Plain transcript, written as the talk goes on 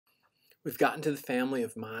We've gotten to the family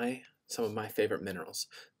of some of my favorite minerals.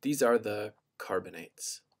 These are the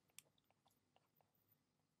carbonates.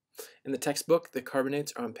 In the textbook, the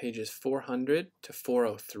carbonates are on pages 400 to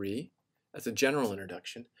 403 as a general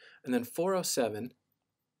introduction, and then 407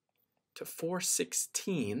 to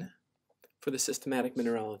 416 for the systematic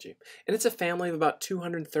mineralogy. And it's a family of about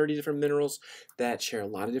 230 different minerals that share a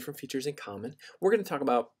lot of different features in common. We're going to talk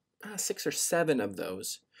about 6 or 7 of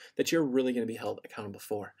those that you're really going to be held accountable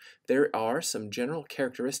for. There are some general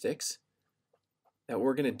characteristics that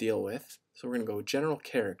we're going to deal with. So we're going to go general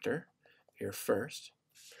character here first.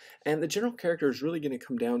 And the general character is really going to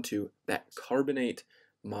come down to that carbonate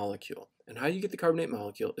molecule. And how you get the carbonate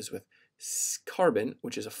molecule is with carbon,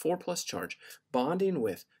 which is a 4+ charge, bonding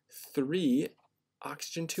with 3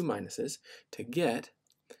 oxygen 2 minuses to get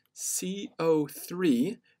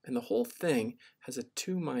CO3, and the whole thing has a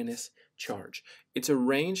 2- charge. It's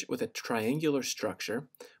arranged with a triangular structure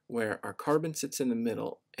where our carbon sits in the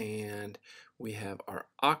middle and we have our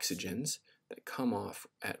oxygens that come off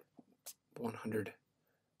at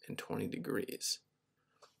 120 degrees.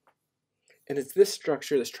 And it's this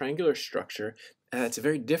structure, this triangular structure, that's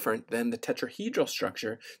very different than the tetrahedral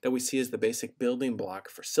structure that we see as the basic building block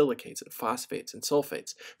for silicates and phosphates and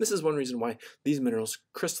sulfates. This is one reason why these minerals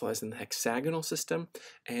crystallize in the hexagonal system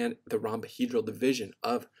and the rhombohedral division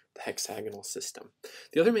of the hexagonal system.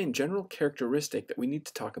 The other main general characteristic that we need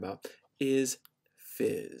to talk about is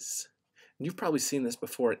fizz. And you've probably seen this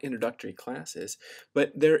before in introductory classes,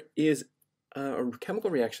 but there is a chemical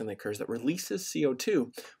reaction that occurs that releases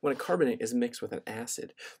CO2 when a carbonate is mixed with an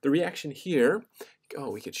acid. The reaction here,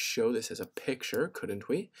 we could show this as a picture, couldn't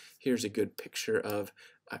we? Here's a good picture of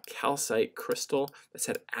a calcite crystal that's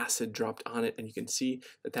had acid dropped on it, and you can see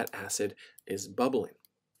that that acid is bubbling.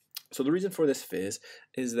 So the reason for this fizz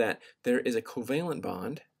is that there is a covalent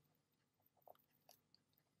bond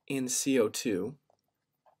in CO2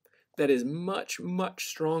 that is much, much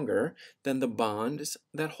stronger than the bonds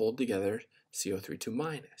that hold together CO3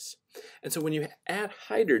 2-. And so when you add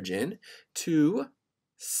hydrogen to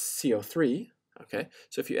CO3, okay,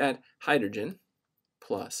 so if you add hydrogen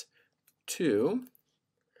plus 2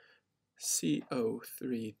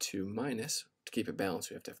 CO3 2-, to keep it balanced,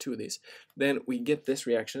 we have to have 2 of these, then we get this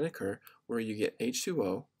reaction occur where you get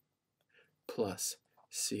H2O plus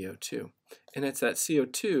CO2. And it's that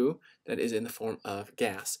CO2 that is in the form of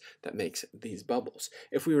gas that makes these bubbles.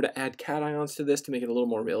 If we were to add cations to this to make it a little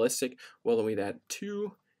more realistic, well, then we'd add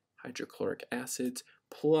 2 hydrochloric acids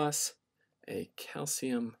plus a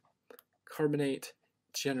calcium carbonate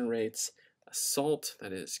generates a salt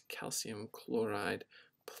that is calcium chloride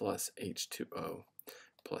plus H2O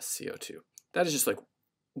plus CO2. That is just like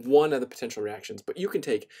one of the potential reactions, but you can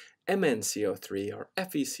take MnCO3 or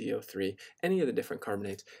FeCO3, any of the different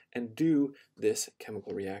carbonates, and do this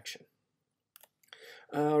chemical reaction.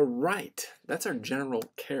 Right, that's our general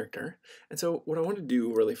character. And so what I want to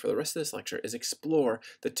do really for the rest of this lecture is explore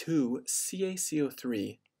the 2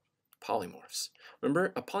 CaCO3 polymorphs.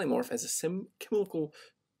 Remember, a polymorph has a chemical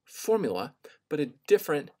formula, but a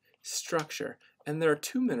different structure. And there are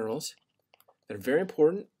 2 minerals that are very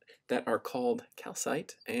important that are called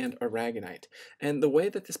calcite and aragonite. And the way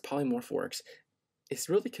that this polymorph works is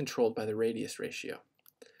really controlled by the radius ratio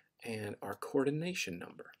and our coordination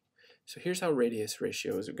number. So here's how radius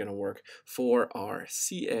ratio is going to work for our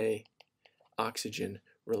Ca oxygen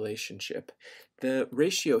relationship. The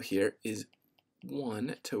ratio here is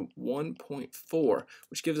 1 to 1.4,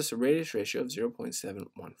 which gives us a radius ratio of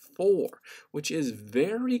 0.714, which is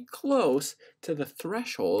very close to the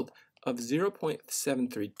threshold of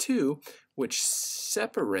 0.732, which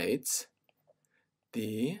separates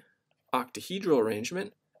the octahedral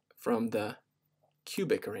arrangement from the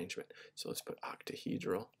cubic arrangement. So let's put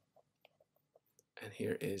octahedral, and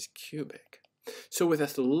here is cubic. So with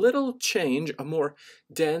a little change, a more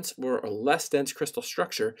dense or a less dense crystal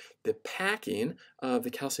structure, the packing of the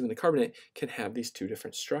calcium and the carbonate can have these 2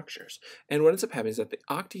 different structures. And what ends up happening is that the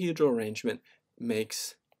octahedral arrangement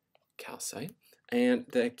makes calcite, and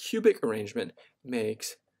the cubic arrangement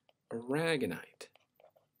makes aragonite.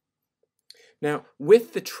 Now,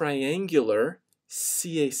 with the triangular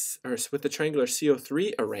CO3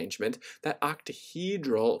 arrangement, that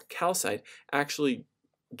octahedral calcite actually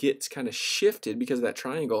gets kind of shifted because of that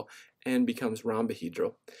triangle and becomes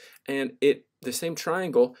rhombohedral. And the same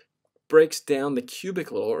triangle breaks down the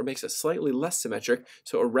cubic a little, or makes it slightly less symmetric,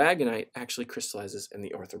 so aragonite actually crystallizes in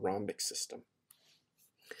the orthorhombic system.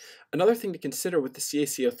 Another thing to consider with the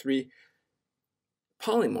CaCO3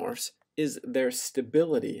 polymorphs is their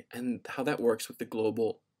stability and how that works with the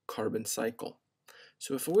global carbon cycle.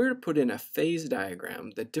 So if we were to put in a phase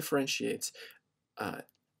diagram that differentiates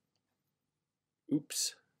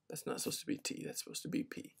oops, that's not supposed to be T, that's supposed to be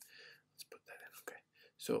P. Let's put that in, okay.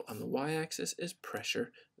 So on the y-axis is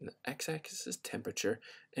pressure, and the x-axis is temperature,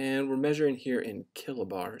 and we're measuring here in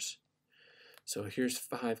kilobars. So here's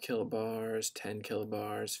 5 kilobars, 10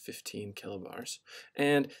 kilobars, 15 kilobars,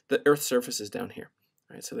 and the Earth's surface is down here.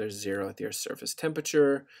 All right, so there's 0 at the Earth's surface.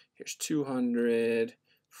 Temperature, here's 200,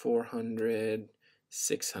 400,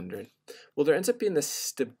 600. Well, there ends up being this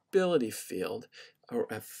stability field, or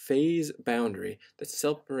a phase boundary, that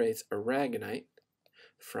separates aragonite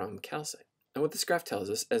from calcite. And what this graph tells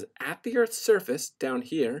us is at the Earth's surface, down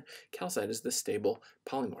here, calcite is the stable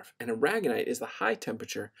polymorph, and aragonite is the high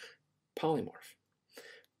temperature polymorph.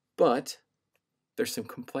 But there's some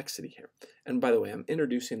complexity here. And by the way, I'm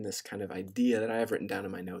introducing this kind of idea that I have written down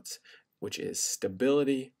in my notes, which is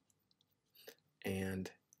stability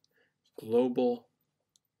and global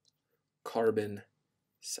carbon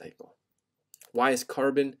cycle. Why is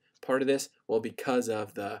carbon part of this? Well, because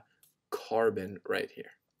of the carbon right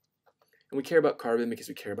here. And we care about carbon because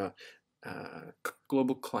we care about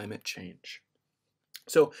global climate change.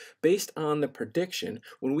 So based on the prediction,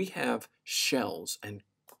 when we have shells and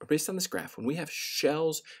based on this graph, when we have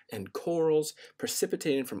shells and corals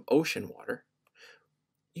precipitating from ocean water,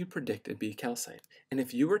 you predict it'd be calcite. And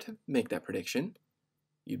if you were to make that prediction,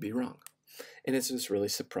 you'd be wrong. And it's this really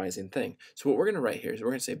surprising thing. So what we're going to write here is we're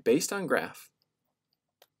going to say based on graph,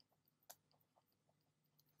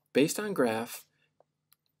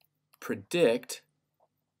 predict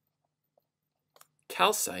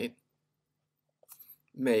calcite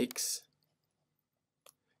makes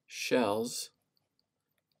shells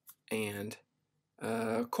and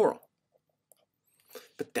coral.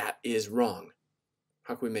 But that is wrong.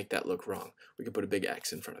 How can we make that look wrong? We could put a big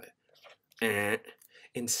X in front of it.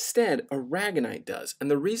 Instead, aragonite does.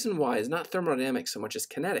 And the reason why is not thermodynamics so much as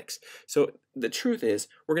kinetics. So the truth is,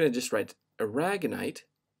 we're going to just write aragonite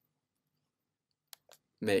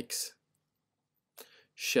makes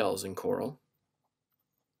shells and coral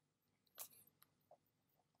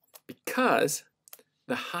because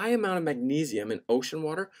the high amount of magnesium in ocean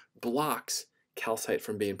water blocks calcite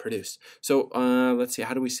from being produced. So let's see,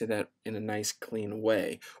 how do we say that in a nice clean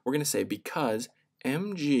way? We're going to say because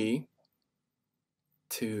Mg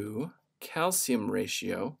to calcium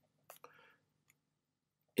ratio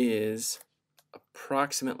is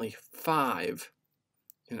approximately 5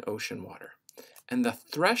 in ocean water. And the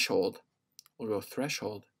threshold, we'll go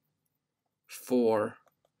threshold for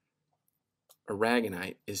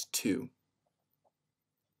aragonite is 2.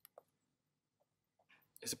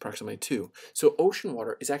 Is approximately 2. So ocean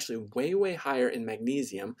water is actually way, way higher in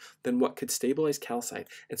magnesium than what could stabilize calcite.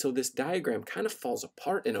 And so this diagram kind of falls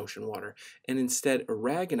apart in ocean water, and instead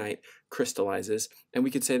aragonite crystallizes, and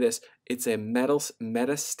we could say this, it's a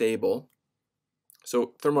metastable.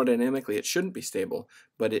 So thermodynamically it shouldn't be stable,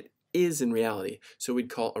 but it is in reality. So we'd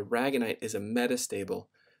call aragonite is a metastable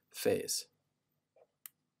phase.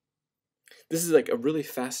 This is like a really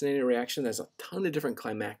fascinating reaction. There's a ton of different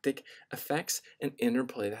climatic effects and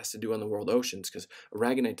interplay that has to do on the world oceans, because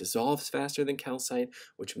aragonite dissolves faster than calcite,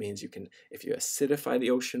 which means you can, if you acidify the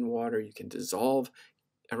ocean water, you can dissolve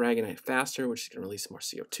aragonite faster, which is going to release more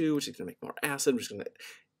CO2, which is going to make more acid, which is going to,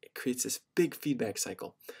 it creates this big feedback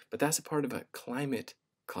cycle. But that's a part of a climate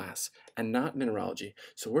class and not mineralogy.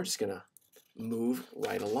 So we're just going to move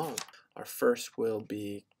right along. Our first will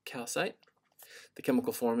be calcite. The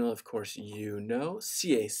chemical formula, of course, you know,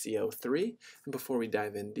 CaCO3. And before we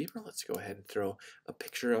dive in deeper, let's go ahead and throw a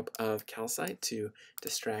picture up of calcite to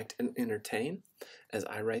distract and entertain as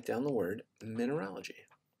I write down the word mineralogy.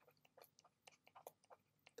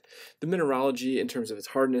 The mineralogy, in terms of its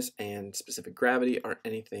hardness and specific gravity, aren't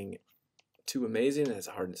anything too amazing. It has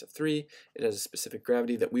a hardness of 3. It has a specific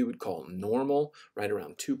gravity that we would call normal, right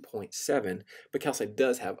around 2.7. But calcite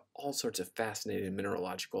does have all sorts of fascinating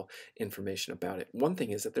mineralogical information about it. One thing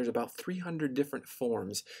is that there's about 300 different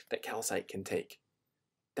forms that calcite can take.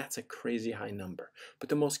 That's a crazy high number. But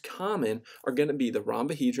the most common are going to be the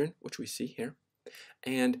rhombohedron, which we see here,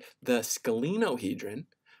 and the scalenohedron.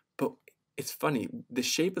 But it's funny, the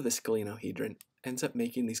shape of the scalenohedron ends up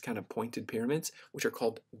making these kind of pointed pyramids, which are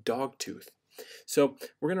called dogtooth. So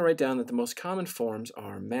we're going to write down that the most common forms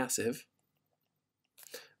are massive,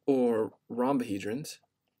 or rhombohedrons,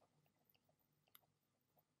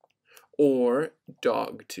 or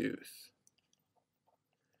dogtooth.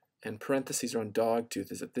 And parentheses around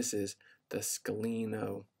dogtooth is that this is the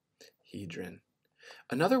scalenohedron.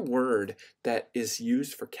 Another word that is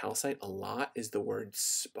used for calcite a lot is the word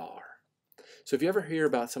spar. So if you ever hear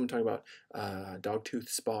about someone talking about dogtooth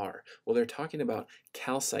spar, well, they're talking about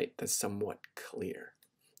calcite that's somewhat clear.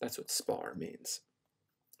 That's what spar means.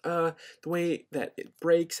 The way that it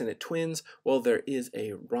breaks and it twins, well, there is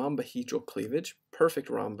a rhombohedral cleavage, perfect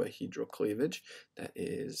rhombohedral cleavage, that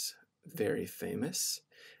is very famous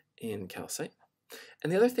in calcite.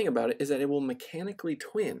 And the other thing about it is that it will mechanically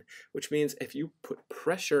twin, which means if you put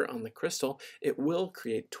pressure on the crystal, it will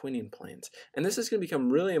create twinning planes. And this is going to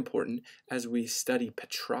become really important as we study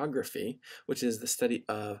petrography, which is the study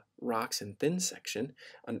of rocks in thin section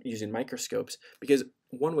using microscopes, because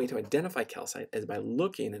one way to identify calcite is by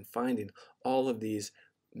looking and finding all of these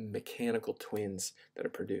mechanical twins that are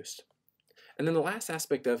produced. And then the last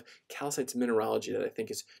aspect of calcite's mineralogy that I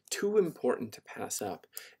think is too important to pass up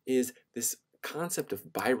is this concept of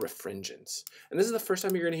birefringence. And this is the first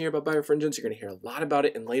time you're going to hear about birefringence. You're going to hear a lot about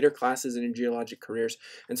it in later classes in your geologic careers.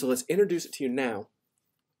 And so let's introduce it to you now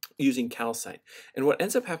using calcite. And what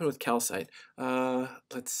ends up happening with calcite,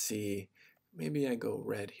 let's see, maybe I go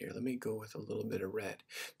red here. Let me go with a little bit of red.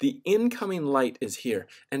 The incoming light is here.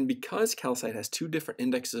 And because calcite has two different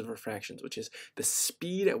indexes of refractions, which is the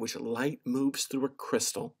speed at which light moves through a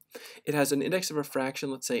crystal, it has an index of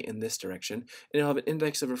refraction, let's say, in this direction, and it'll have an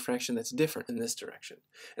index of refraction that's different in this direction.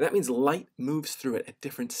 And that means light moves through it at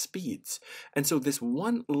different speeds. And so this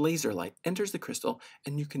one laser light enters the crystal,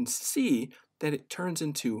 and you can see that it turns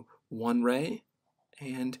into one ray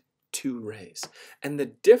and two rays. And the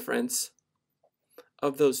difference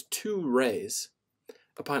of those two rays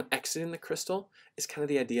upon exiting the crystal is kind of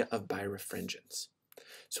the idea of birefringence.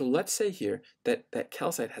 So let's say here that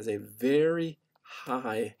calcite has a very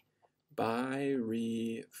high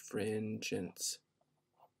birefringence.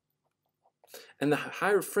 And the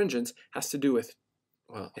high refringence has to do with,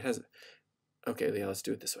 well, it has, okay, yeah, let's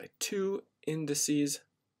do it this way. Two indices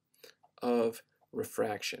of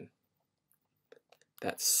refraction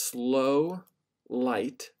that slow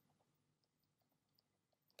light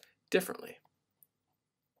differently.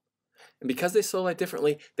 And because they slow light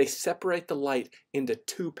differently, they separate the light into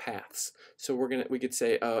two paths. So we could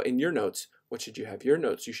say in your notes, what should you have? Your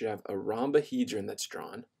notes, you should have a rhombohedron that's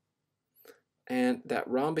drawn. And that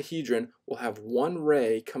rhombohedron will have one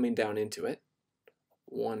ray coming down into it,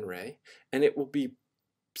 one ray, and it will be,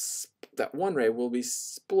 that one ray will be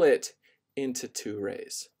split into two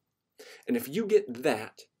rays. And if you get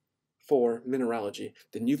that for mineralogy,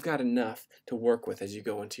 then you've got enough to work with as you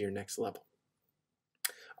go into your next level.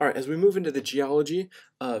 All right, as we move into the geology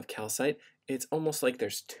of calcite, it's almost like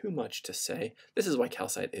there's too much to say. This is why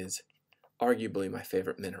calcite is arguably my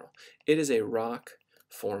favorite mineral. It is a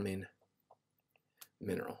rock-forming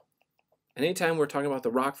mineral. And anytime we're talking about the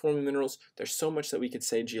rock-forming minerals, there's so much that we could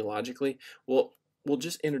say geologically. We'll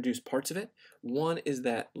just introduce parts of it. One is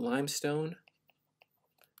that limestone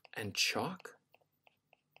and chalk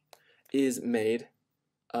is made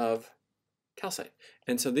of calcite.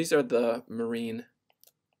 And so these are the marine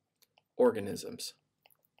organisms.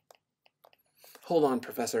 Hold on,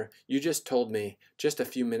 Professor. You just told me just a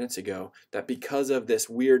few minutes ago that because of this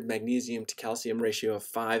weird magnesium to calcium ratio of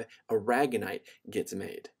 5, aragonite gets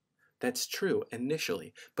made. That's true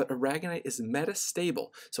initially, but aragonite is metastable.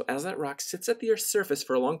 So as that rock sits at the Earth's surface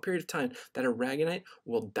for a long period of time, that aragonite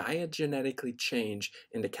will diagenetically change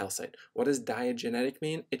into calcite. What does diagenetic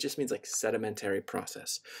mean? It just means like sedimentary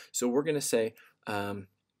process. So we're going to say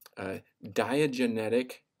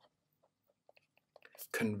diagenetic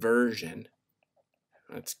conversion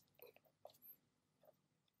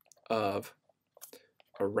of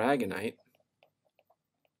aragonite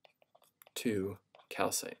to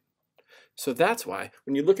calcite. So that's why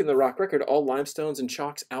when you look in the rock record, all limestones and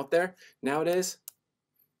chalks out there nowadays,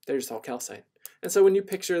 they're just all calcite. And so when you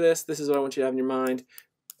picture this, this is what I want you to have in your mind.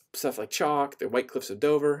 Stuff like chalk, the White Cliffs of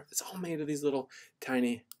Dover, it's all made of these little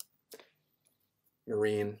tiny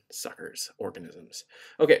marine suckers, organisms.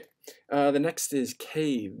 Okay, the next is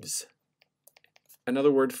caves.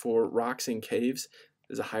 Another word for rocks in caves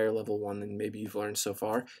is a higher level one than maybe you've learned so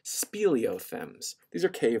far. Speleothems. These are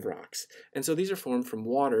cave rocks. And so these are formed from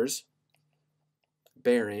waters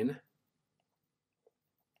bearing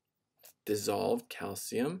dissolved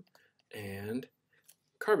calcium and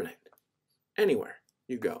carbonate. Anywhere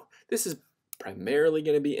you go. This is primarily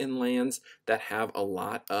going to be in lands that have a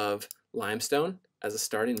lot of limestone as a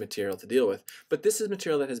starting material to deal with. But this is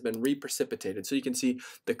material that has been reprecipitated. So you can see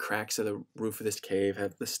the cracks of the roof of this cave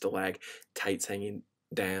have the stalactites hanging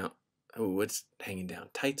down. Oh, what's hanging down?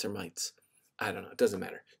 Tights or mites? I don't know. It doesn't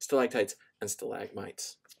matter. Stalactites and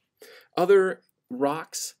stalagmites. Other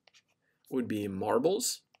rocks would be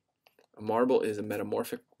marbles. A marble is a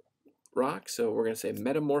metamorphic rock, so we're going to say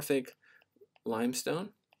metamorphic limestone.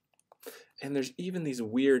 And there's even these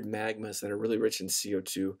weird magmas that are really rich in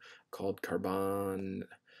CO2 called carbonatites.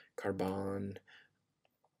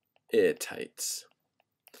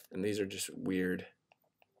 And these are just weird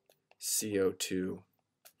CO2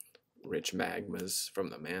 rich magmas from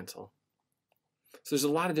the mantle. So there's a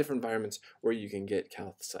lot of different environments where you can get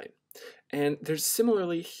calcite. And there's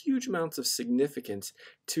similarly huge amounts of significance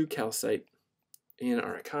to calcite in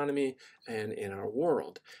our economy and in our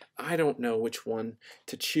world. I don't know which one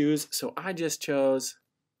to choose, so I just chose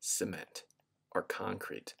cement or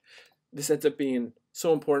concrete. This ends up being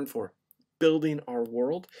so important for building our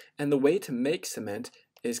world, and the way to make cement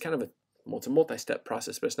is kind of it's a multi-step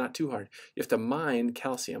process, but it's not too hard. You have to mine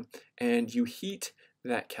calcium, and you heat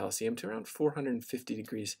that calcium to around 450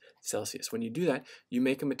 degrees Celsius. When you do that, you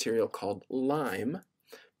make a material called lime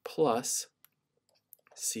plus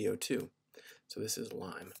CO2. So this is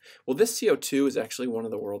lime. Well, this CO2 is actually one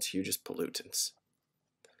of the world's hugest pollutants.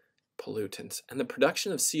 And the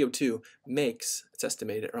production of CO2 makes, it's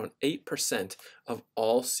estimated, around 8% of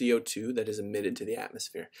all CO2 that is emitted to the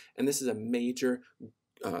atmosphere. And this is a major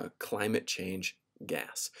climate change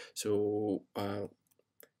gas. So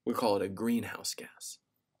we call it a greenhouse gas.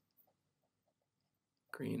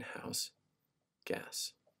 Greenhouse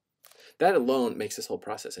gas. That alone makes this whole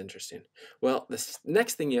process interesting. Well, the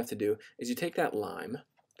next thing you have to do is you take that lime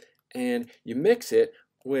and you mix it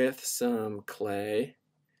with some clay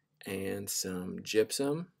and some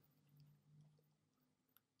gypsum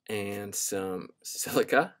and some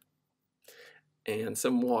silica and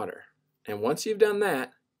some water. And once you've done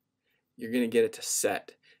that, you're going to get it to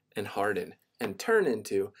set and harden and turn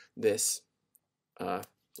into this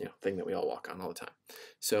thing that we all walk on all the time.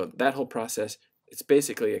 So that whole process, it's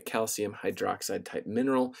basically a calcium hydroxide type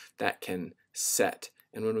mineral that can set.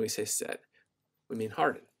 And when we say set, we mean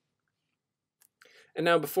harden. And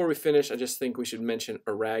now before we finish, I just think we should mention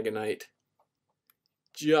aragonite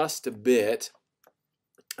just a bit.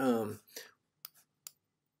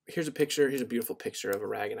 Here's a picture. Here's a beautiful picture of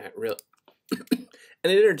aragonite.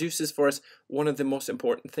 And it introduces for us one of the most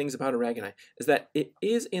important things about aragonite is that it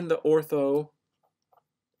is in the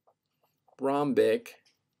orthorhombic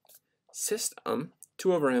system,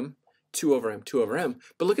 2 over M, 2 over M, 2 over M.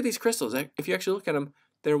 But look at these crystals. If you actually look at them,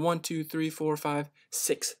 they're 1, 2, 3, 4, 5,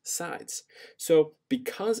 6 sides. So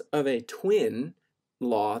because of a twin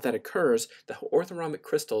law that occurs, the orthorhombic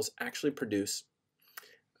crystals actually produce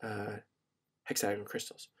hexagonal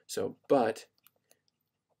crystals. So, but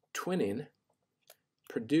twinning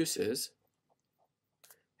produces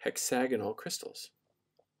hexagonal crystals.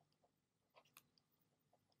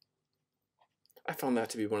 I found that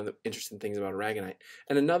to be one of the interesting things about aragonite.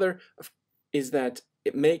 And another is that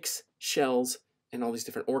it makes shells in all these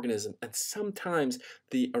different organisms, and sometimes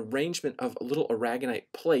the arrangement of little aragonite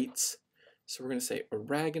plates, so we're going to say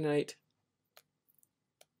aragonite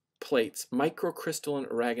plates,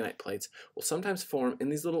 microcrystalline aragonite plates, will sometimes form in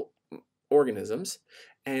these little organisms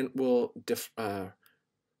and will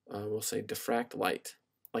we'll say diffract light,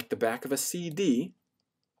 like the back of a CD,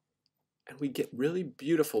 and we get really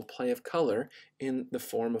beautiful play of color in the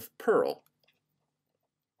form of pearl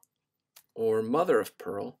or mother of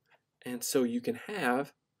pearl. And so you can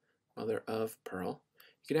have mother of pearl.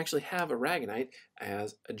 You can actually have aragonite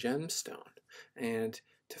as a gemstone. And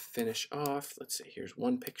to finish off, let's see, here's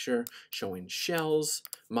one picture showing shells,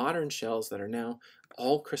 modern shells that are now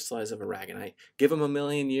all crystallized of aragonite. Give them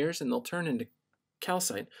 1,000,000 years and they'll turn into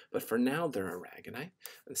calcite, but for now they're aragonite.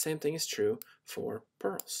 And the same thing is true for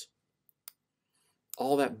pearls.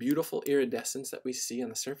 All that beautiful iridescence that we see on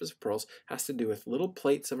the surface of pearls has to do with little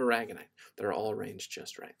plates of aragonite that are all arranged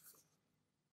just right.